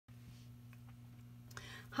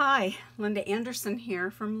Hi, Linda Anderson here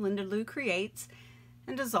from Linda Lou Creates,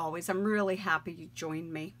 and as always, I'm really happy you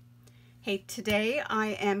joined me. Hey, today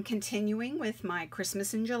I am continuing with my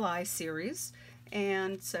Christmas in July series,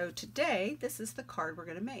 and so today this is the card we're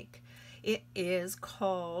going to make. It is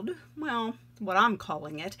called, well, what I'm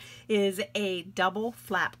calling it is a double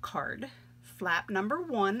flap card. Flap number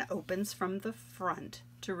 1 opens from the front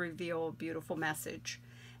to reveal a beautiful message.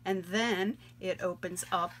 And then it opens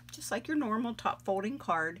up just like your normal top folding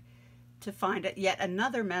card to find yet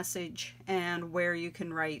another message and where you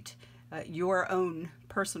can write your own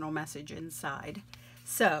personal message inside.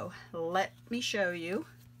 So let me show you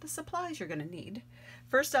the supplies you're going to need.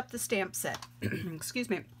 First up, the stamp set. Excuse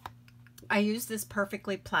me. I use this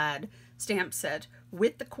Perfectly Plaid stamp set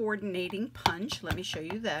with the coordinating punch. Let me show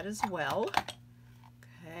you that as well.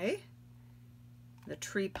 Okay. The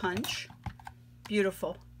tree punch.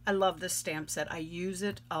 Beautiful. I love this stamp set. I use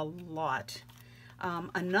it a lot.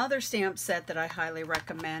 Another stamp set that I highly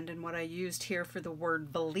recommend, and what I used here for the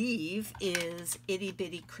word believe, is Itty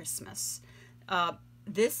Bitty Christmas.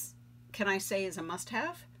 This, can I say, is a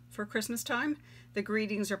must-have for Christmas time. The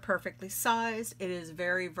greetings are perfectly sized. It is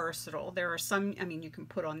very versatile. There are some, you can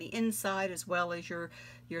put on the inside as well as your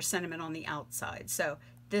sentiment on the outside. So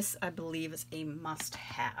this, I believe, is a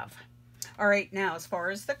must-have. All right, now as far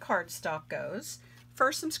as the cardstock goes,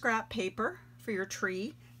 first, some scrap paper for your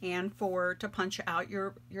tree and to punch out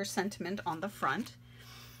your sentiment on the front.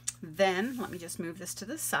 Then, let me just move this to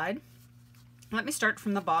the side. Let me start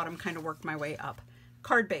from the bottom, kind of work my way up.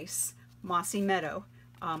 Card base, Mossy Meadow.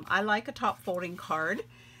 I like a top folding card,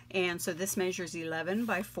 and so this measures 11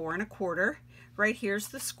 by 4 1/4. Right here's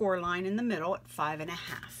the score line in the middle at 5 1/2.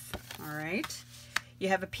 All right. You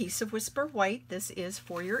have a piece of Whisper White. This is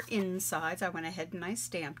for your insides. I went ahead and I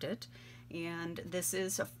stamped it. And this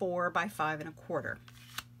is a 4 by 5 1/4.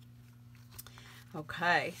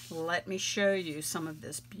 Okay, let me show you some of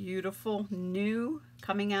this beautiful new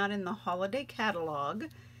coming out in the holiday catalog,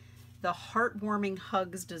 the Heartwarming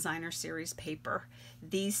Hugs Designer Series paper.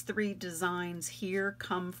 These 3 designs here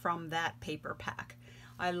come from that paper pack.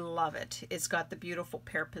 I love it. It's got the beautiful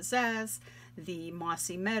Pear Pizzazz, the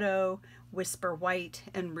Mossy Meadow, Whisper White,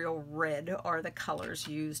 and Real Red are the colors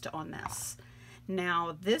used on this.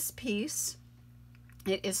 Now this piece,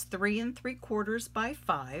 it is 3 3/4 by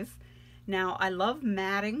 5. Now I love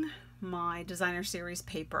matting my Designer Series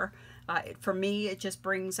paper. For me, it just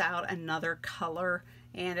brings out another color,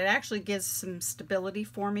 and it actually gives some stability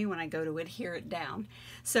for me when I go to adhere it down.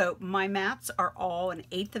 So my mats are all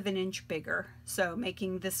 1/8 of an inch bigger, so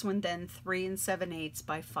making this one then 3 7/8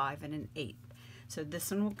 by 5 1/8. So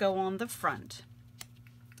this one will go on the front.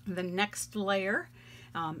 The next layer,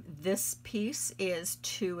 this piece is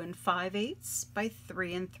 2 5/8 by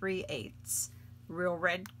 3 3/8. Real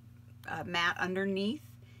Red mat underneath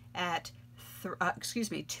at 2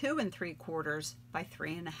 3/4 by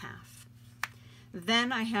 3 1/2.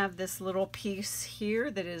 Then I have this little piece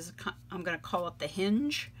here that is, I'm going to call it the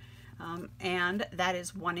hinge, and that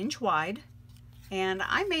is 1 inch wide. And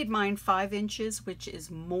I made mine 5 inches, which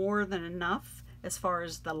is more than enough as far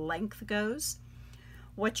as the length goes.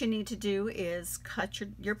 What you need to do is cut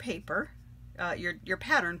your paper, your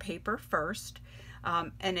pattern paper first,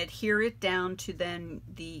 and adhere it down to then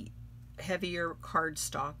the heavier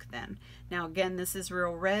cardstock then. Now again, this is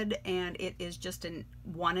Real Red, and it is just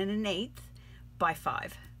 1 1/8 by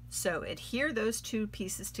 5. So adhere those 2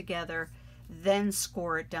 pieces together, then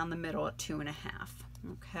score it down the middle at 2 1/2.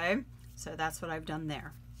 Okay, so that's what I've done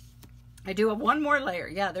there. I do one more layer.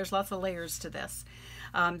 Yeah, there's lots of layers to this.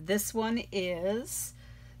 This one is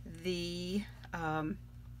the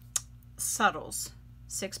Subtles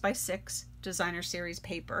 6 by 6 Designer Series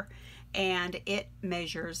paper, and it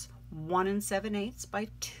measures 1 7/8 by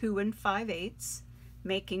 2 5/8,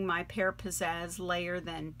 making my Pear Pizzazz layer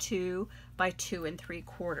then 2 by 2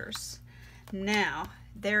 3/4. Now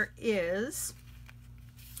there is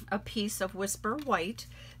a piece of Whisper White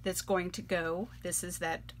that's going to go, this is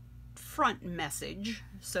that front message,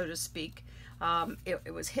 so to speak.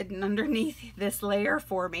 It was hidden underneath this layer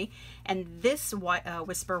for me, and this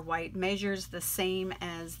Whisper White measures the same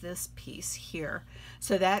as this piece here.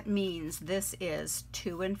 So that means this is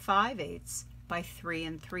 2 5/8 by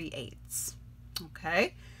 3 3/8.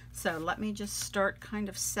 Okay, so let me just start kind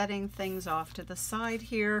of setting things off to the side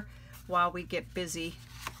here while we get busy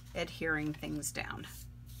adhering things down.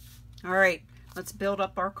 All right, let's build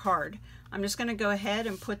up our card. I'm just going to go ahead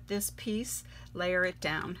and put this piece, layer it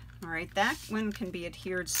down. All right, that one can be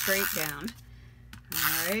adhered straight down.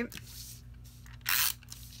 All right,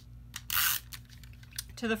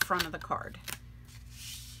 to the front of the card.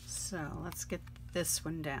 So let's get this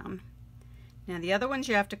one down. Now the other ones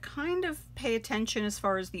you have to kind of pay attention as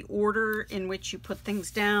far as the order in which you put things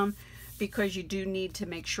down, because you do need to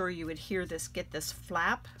make sure you adhere this, get this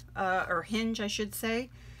flap or hinge I should say,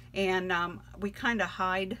 and we kind of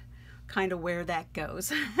hide where that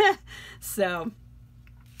goes. So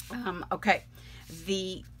okay,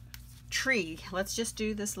 the tree, let's just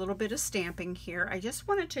do this little bit of stamping here. I just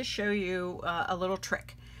wanted to show you a little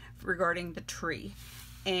trick regarding the tree,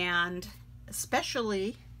 and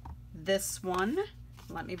especially this one.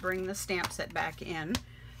 Let me bring the stamp set back in.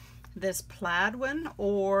 This plaid one,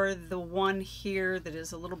 or the one here that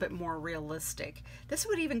is a little bit more realistic. This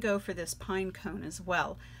would even go for this pine cone as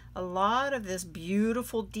well. A lot of this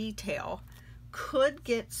beautiful detail could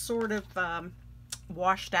get sort of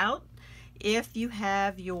washed out if you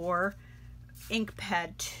have your ink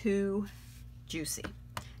pad too juicy.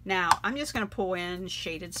 Now I'm just going to pull in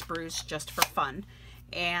shaded spruce just for fun,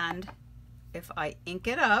 and if I ink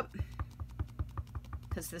it up,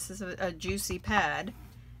 because this is a juicy pad,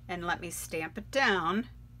 and let me stamp it down,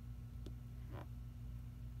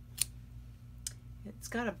 it's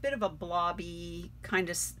got a bit of a blobby kind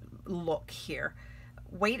of look here.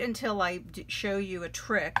 Wait until I show you a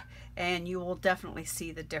trick and you will definitely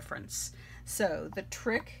see the difference. So the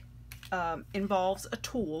trick involves a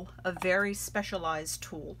tool, a very specialized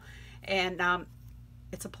tool, and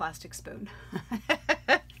it's a plastic spoon.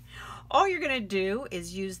 All you're going to do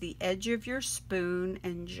is use the edge of your spoon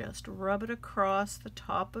and just rub it across the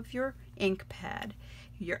top of your ink pad.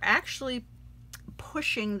 You're actually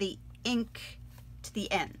pushing the ink to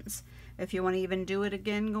the ends. If you want to even do it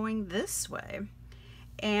again going this way.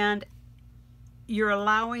 And you're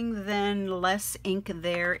allowing then less ink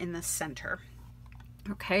there in the center.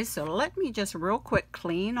 Okay, so let me just real quick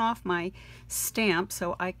clean off my stamp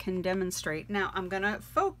so I can demonstrate. Now I'm going to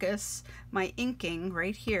focus my inking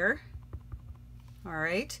right here. All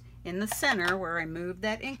right, in the center where I moved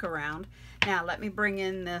that ink around. Now let me bring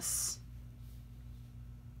in this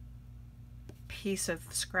piece of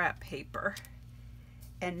scrap paper.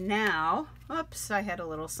 And now, oops, I had a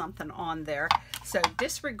little something on there. So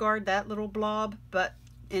disregard that little blob, but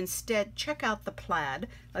instead check out the plaid.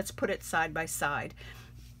 Let's put it side by side.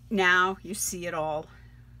 Now you see it all.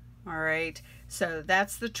 All right, so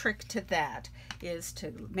that's the trick to that, is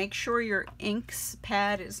to make sure your ink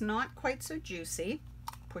pad is not quite so juicy,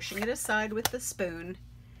 pushing it aside with the spoon,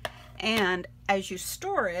 and as you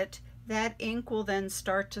store it, that ink will then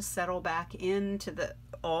start to settle back into the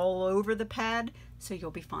all over the pad, so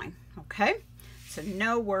you'll be fine. Okay, so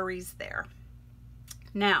no worries there.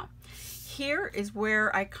 Now here is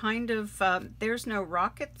where I kind of there's no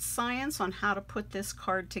rocket science on how to put this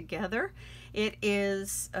card together. It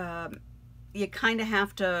is you kind of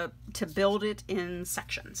have to build it in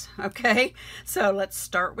sections. Okay, so let's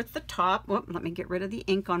start with the top. Whoop, let me get rid of the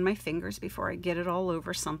ink on my fingers before I get it all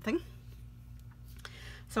over something.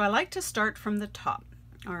 So I like to start from the top.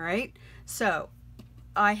 All right, so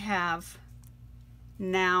I have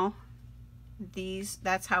now these,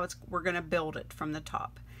 that's how we're going to build it from the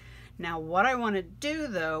top. Now what I want to do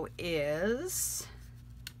though is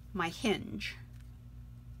my hinge.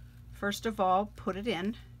 First of all, put it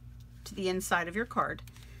in to the inside of your card.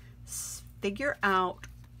 Figure out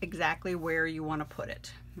exactly where you want to put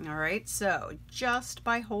it. All right, so just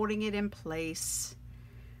by holding it in place,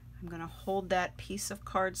 I'm going to hold that piece of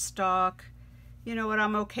cardstock. You know what,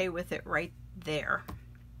 I'm okay with it right there.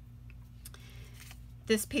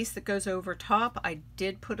 This piece that goes over top, I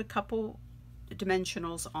did put a couple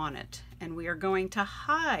dimensionals on it, and we are going to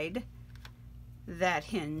hide that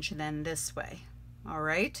hinge then this way. All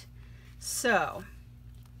right, so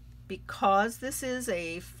because this is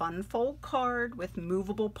a fun fold card with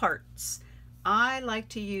movable parts, I like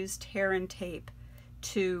to use tear and tape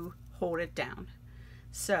to hold it down.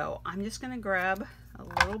 So I'm just going to grab a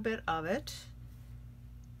little bit of it,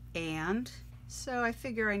 and so I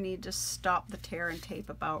figure I need to stop the tear and tape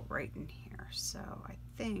about right in here. So I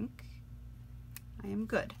think I am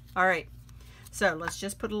good. All right, so let's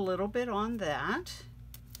just put a little bit on that,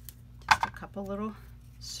 just a couple little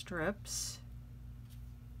strips.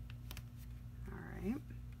 All right,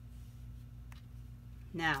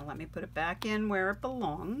 now let me put it back in where it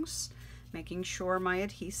belongs, making sure my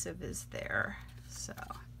adhesive is there.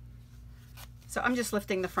 So I'm just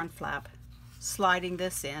lifting the front flap, sliding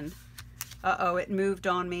this in. Uh-oh, it moved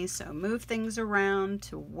on me, so move things around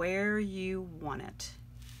to where you want it.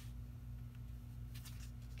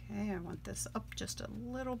 Okay, I want this up just a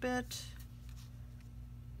little bit.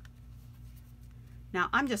 Now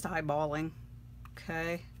I'm just eyeballing,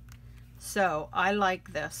 okay? So I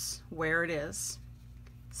like this where it is.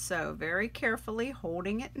 So very carefully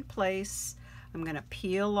holding it in place, I'm gonna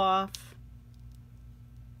peel off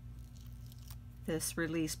this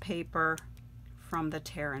release paper from the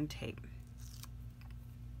tear and tape.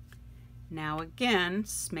 Now again,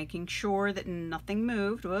 making sure that nothing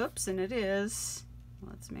moved. Whoops, and it is.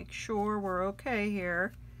 Let's make sure we're okay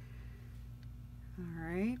here. All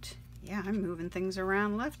right. Yeah, I'm moving things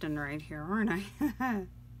around left and right here, aren't I?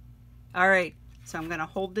 All right, so I'm going to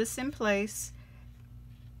hold this in place.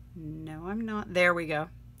 No, I'm not. There we go.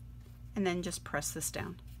 And then just press this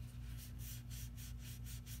down.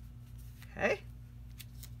 Okay.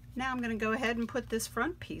 Now I'm going to go ahead and put this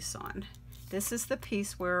front piece on. This is the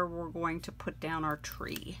piece where we're going to put down our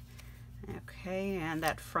tree. Okay, and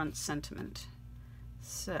that front sentiment.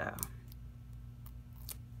 So,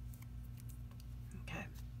 okay.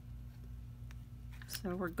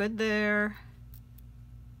 So we're good there.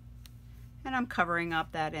 And I'm covering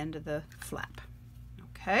up that end of the flap.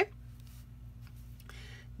 Okay.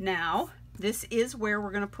 Now, this is where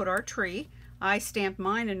we're going to put our tree. I stamped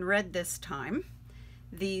mine in red this time.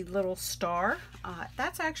 The little star,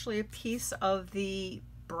 that's actually a piece of the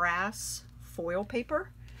brass foil paper,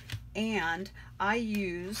 and I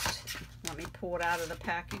used, let me pull it out of the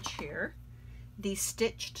package here, the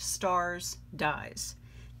Stitched Stars dies.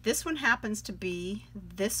 This one happens to be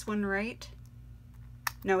this one right,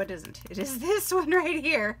 no it isn't, it is this one right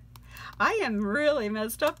here. I am really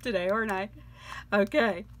messed up today, aren't I?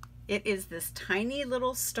 Okay. It is this tiny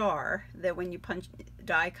little star that when you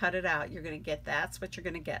die cut it out, you're going to get, that's what you're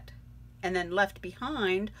going to get. And then left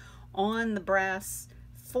behind on the brass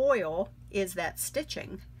foil is that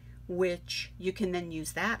stitching, which you can then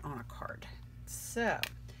use that on a card. So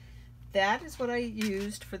that is what I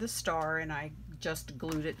used for the star, and I just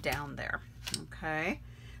glued it down there. Okay,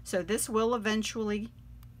 so this will eventually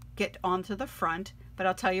get onto the front, but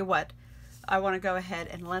I'll tell you what, I want to go ahead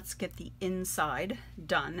and let's get the inside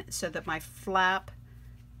done so that my flap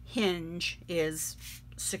hinge is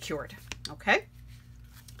secured. Okay,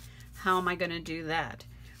 how am I going to do that?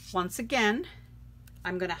 Once again,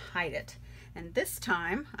 I'm going to hide it, and this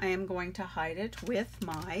time I am going to hide it with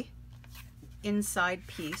my inside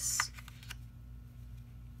piece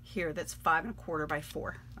here that's 5 1/4 by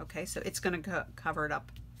 4. Okay, so it's going to cover it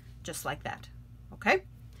up just like that. Okay,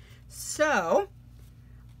 so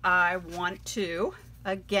I want to,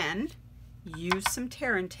 again, use some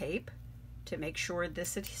tear and tape to make sure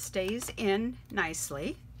this stays in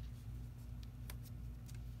nicely.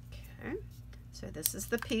 Okay, so this is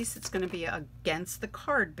the piece that's going to be against the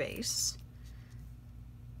card base.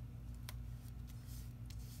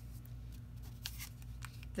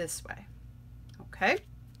 This way. Okay,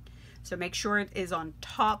 so make sure it is on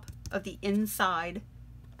top of the inside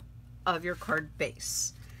of your card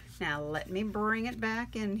base. Now let me bring it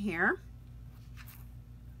back in here,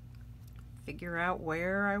 figure out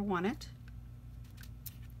where I want it,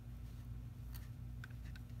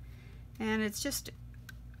 and it's just,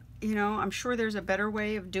 you know, I'm sure there's a better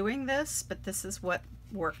way of doing this, but this is what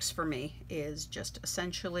works for me, is just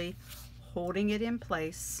essentially holding it in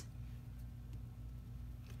place.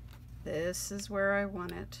 This is where I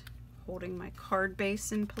want it, holding my card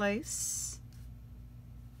base in place.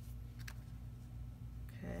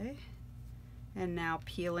 Okay, and now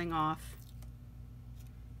peeling off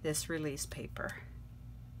this release paper.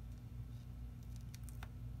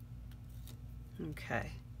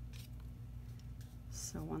 Okay,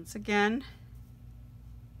 so once again,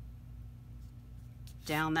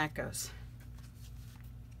 down that goes.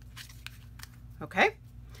 Okay,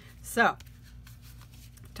 so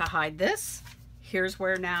to hide this, here's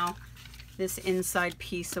where now this inside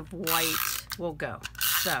piece of white will go.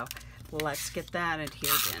 So let's get that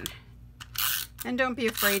adhered in. And don't be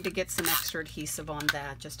afraid to get some extra adhesive on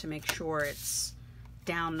that just to make sure it's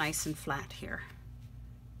down nice and flat here.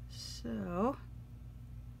 So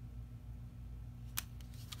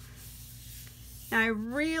now I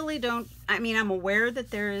really don't, I mean, I'm aware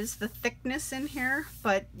that there is the thickness in here,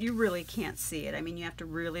 but you really can't see it. I mean, you have to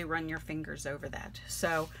really run your fingers over that.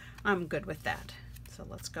 So I'm good with that. So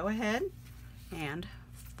let's go ahead and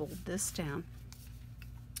fold this down.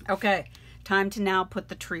 Okay, time to now put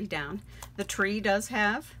the tree down. The tree does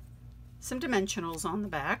have some dimensionals on the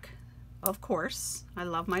back, of course. I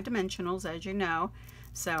love my dimensionals, as you know.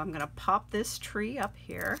 So I'm going to pop this tree up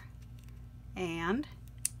here, and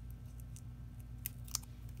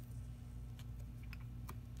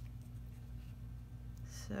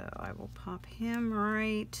so I will pop him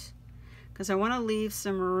right, because I want to leave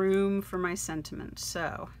some room for my sentiment.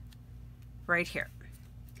 So right here.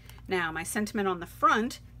 Now my sentiment on the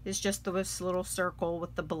front is just this little circle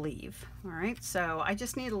with the believe. All right, so I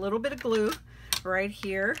just need a little bit of glue right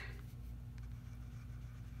here.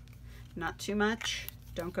 Not too much.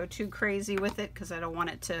 Don't go too crazy with it because I don't want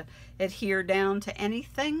it to adhere down to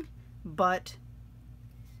anything but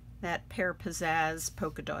that Pear Pizzazz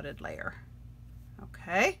polka dotted layer.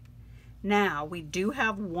 Okay, now we do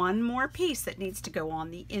have one more piece that needs to go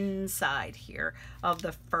on the inside here of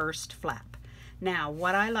the first flap. Now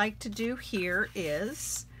what I like to do here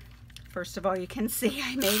is, first of all, you can see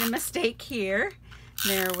I made a mistake here.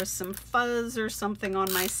 There was some fuzz or something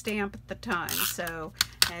on my stamp at the time. So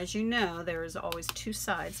as you know, there is always two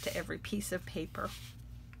sides to every piece of paper.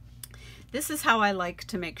 This is how I like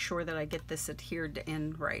to make sure that I get this adhered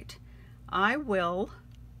in right. I will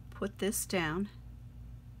put this down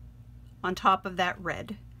on top of that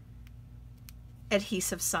red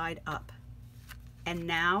adhesive side up. And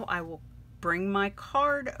now I will bring my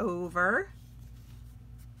card over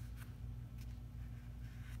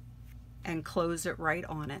and close it right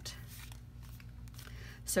on it.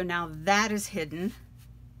 So now that is hidden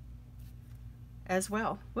as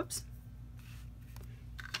well. Whoops.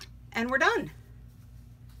 And we're done.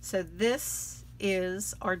 So this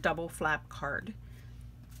is our double flap card.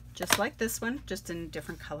 Just like this one, just in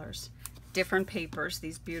different colors. Different papers,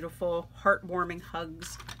 these beautiful heartwarming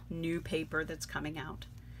hugs, new paper that's coming out.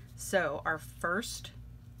 So our first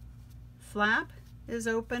flap is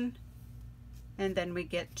open, and then we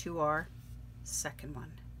get to our second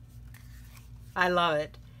one. I love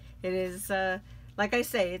it. It is, like I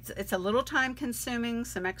say, it's a little time consuming,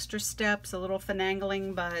 some extra steps, a little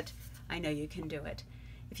finagling, but I know you can do it.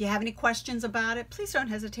 If you have any questions about it, please don't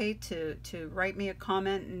hesitate to write me a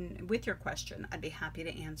comment, and with your question, I'd be happy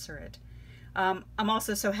to answer it. I'm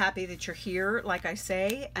also so happy that you're here, like I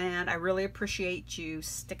say, and I really appreciate you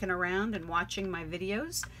sticking around and watching my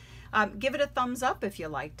videos. Give it a thumbs up if you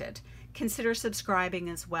liked it. Consider subscribing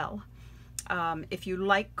as well. If you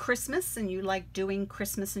like Christmas and you like doing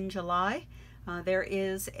Christmas in July, there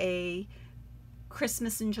is a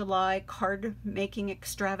Christmas in July card making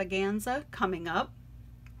extravaganza coming up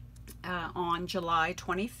on July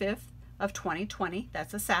 25th of 2020.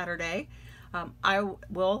 That's a Saturday. I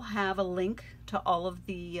will have a link to all of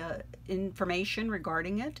the information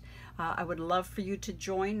regarding it. I would love for you to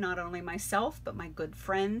join not only myself, but my good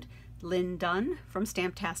friend, Lynn from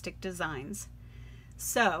Stamptastic Designs.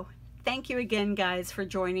 So, thank you again, guys, for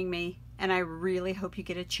joining me, and I really hope you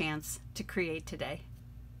get a chance to create today.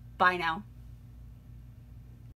 Bye now.